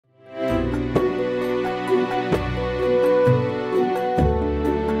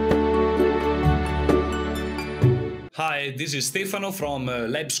this is Stefano from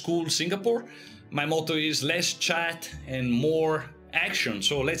Lab School Singapore. My motto is less chat and more action.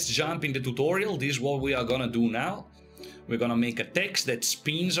 So let's jump in the tutorial. This is what we are gonna do now. We're gonna make a text that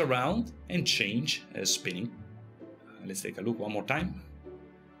spins around and change as spinning. Let's take a look one more time.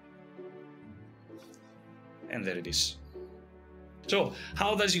 And there it is. So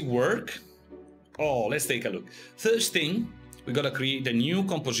how does it work? Oh, let's take a look. First thing, we gotta create a new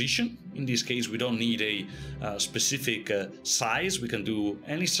composition. In this case, we don't need a specific size. We can do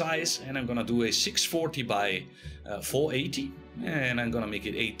any size, and I'm gonna do a 640 by 480, and I'm gonna make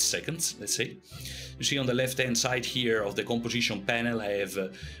it 8 seconds, let's say. You see on the left-hand side here of the composition panel, I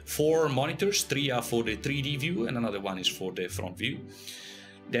have 4 monitors. 3 are for the 3D view, and another one is for the front view.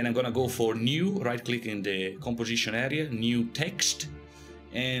 Then I'm gonna go for new, right-click in the composition area, new text,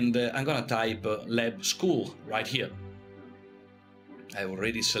 and I'm gonna type Lab School right here. I've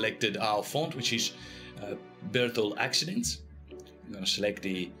already selected our font, which is Berthold Accidents. I'm gonna select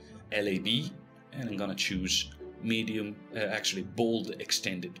the LAB, and I'm gonna choose medium, actually bold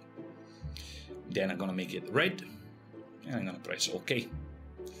extended. Then I'm gonna make it red, and I'm gonna press OK.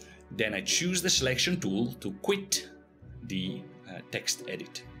 Then I choose the selection tool to quit the text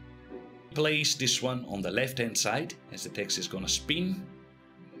edit. Place this one on the left-hand side as the text is gonna spin.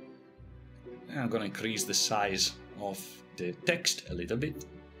 And I'm gonna increase the size of the text a little bit.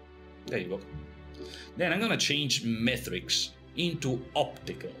 There you go. Then I'm gonna change metrics into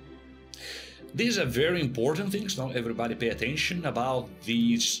optical. These are very important things. Not everybody pay attention about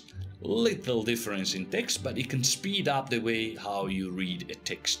these little difference in text, but it can speed up the way how you read a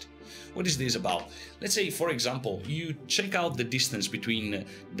text. What is this about? Let's say, for example, you check out the distance between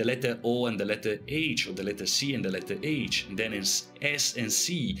the letter O and the letter H, or the letter C and the letter H, and then it's S and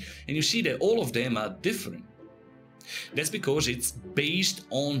C, and you see that all of them are different. That's because it's based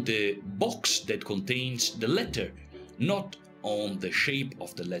on the box that contains the letter, not on the shape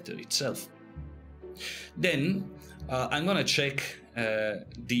of the letter itself. Then I'm gonna check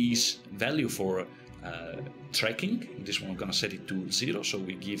these value for tracking. This one I'm gonna set it to 0, so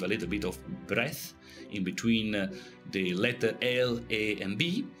we give a little bit of breath in between the letter L, A and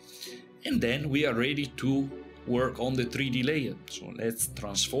B, and then we are ready to work on the 3D layer. So let's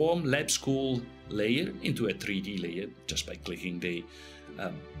transform Lab School layer into a 3D layer just by clicking the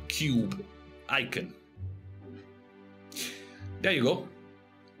cube icon. There you go.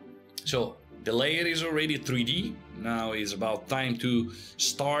 So the layer is already 3D. Now it's about time to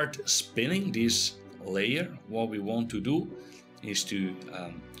start spinning this layer. What we want to do is to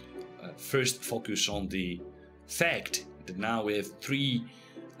first focus on the fact that now we have 3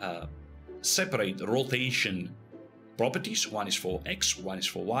 separate rotation properties. One is for X, one is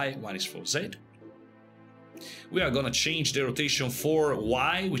for Y, one is for Z. We are going to change the rotation for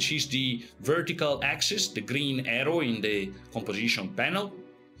Y, which is the vertical axis, the green arrow in the composition panel.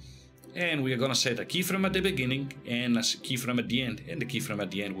 And we are going to set a keyframe at the beginning and a keyframe at the end. And the keyframe at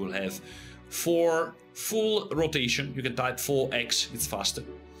the end will have 4 full rotation. You can type 4x, it's faster.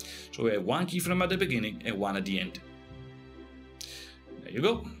 So we have 1 keyframe at the beginning and 1 at the end. There you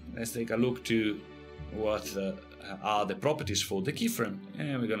go. Let's take a look to what are the properties for the keyframe.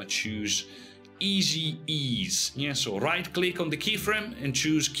 And we're going to choose Easy Ease. Yeah, so right click on the keyframe and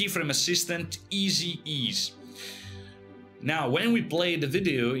choose Keyframe Assistant Easy Ease. Now, when we play the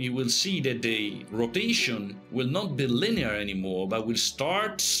video, you will see that the rotation will not be linear anymore, but will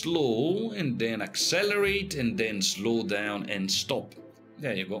start slow and then accelerate and then slow down and stop.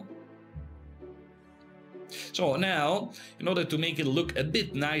 There you go. So now, in order to make it look a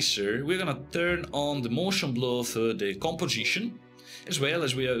bit nicer, we're gonna turn on the motion blur for the composition, as well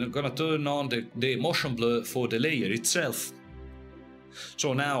as we are gonna turn on the motion blur for the layer itself.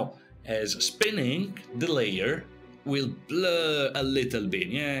 So now, as spinning, the layer will blur a little bit.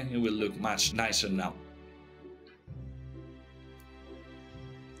 Yeah, it will look much nicer now.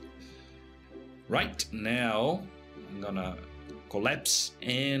 Right, now I'm gonna collapse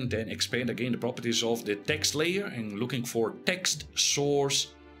and then expand again the properties of the text layer and looking for text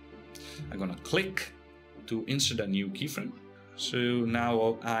source. I'm gonna click to insert a new keyframe. So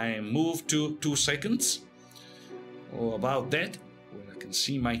now I move to 2 seconds or about that, where I can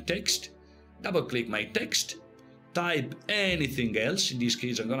see my text. Double click my text, type anything else. In this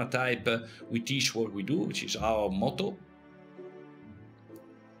case, I'm gonna type we teach what we do, which is our motto.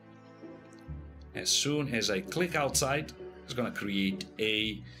 As soon as I click outside, it's gonna create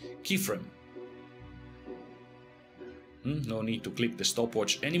a keyframe. No need to click the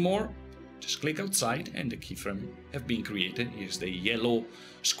stopwatch anymore. Just click outside and the keyframe have been created. Here's the yellow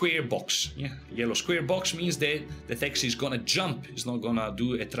square box. Yeah, yellow square box means that the text is gonna jump. It's not gonna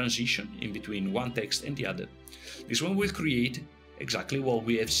do a transition in between one text and the other. This one will create exactly what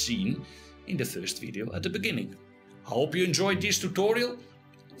we have seen in the first video at the beginning. I hope you enjoyed this tutorial.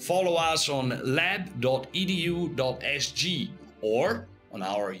 Follow us on lab.edu.sg or on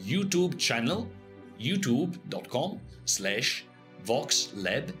our YouTube channel,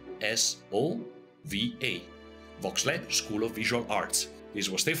 youtube.com/VoxLab, SOVA. VoxLab School of Visual Arts. This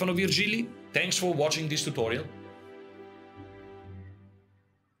was Stefano Virgilli. Thanks for watching this tutorial.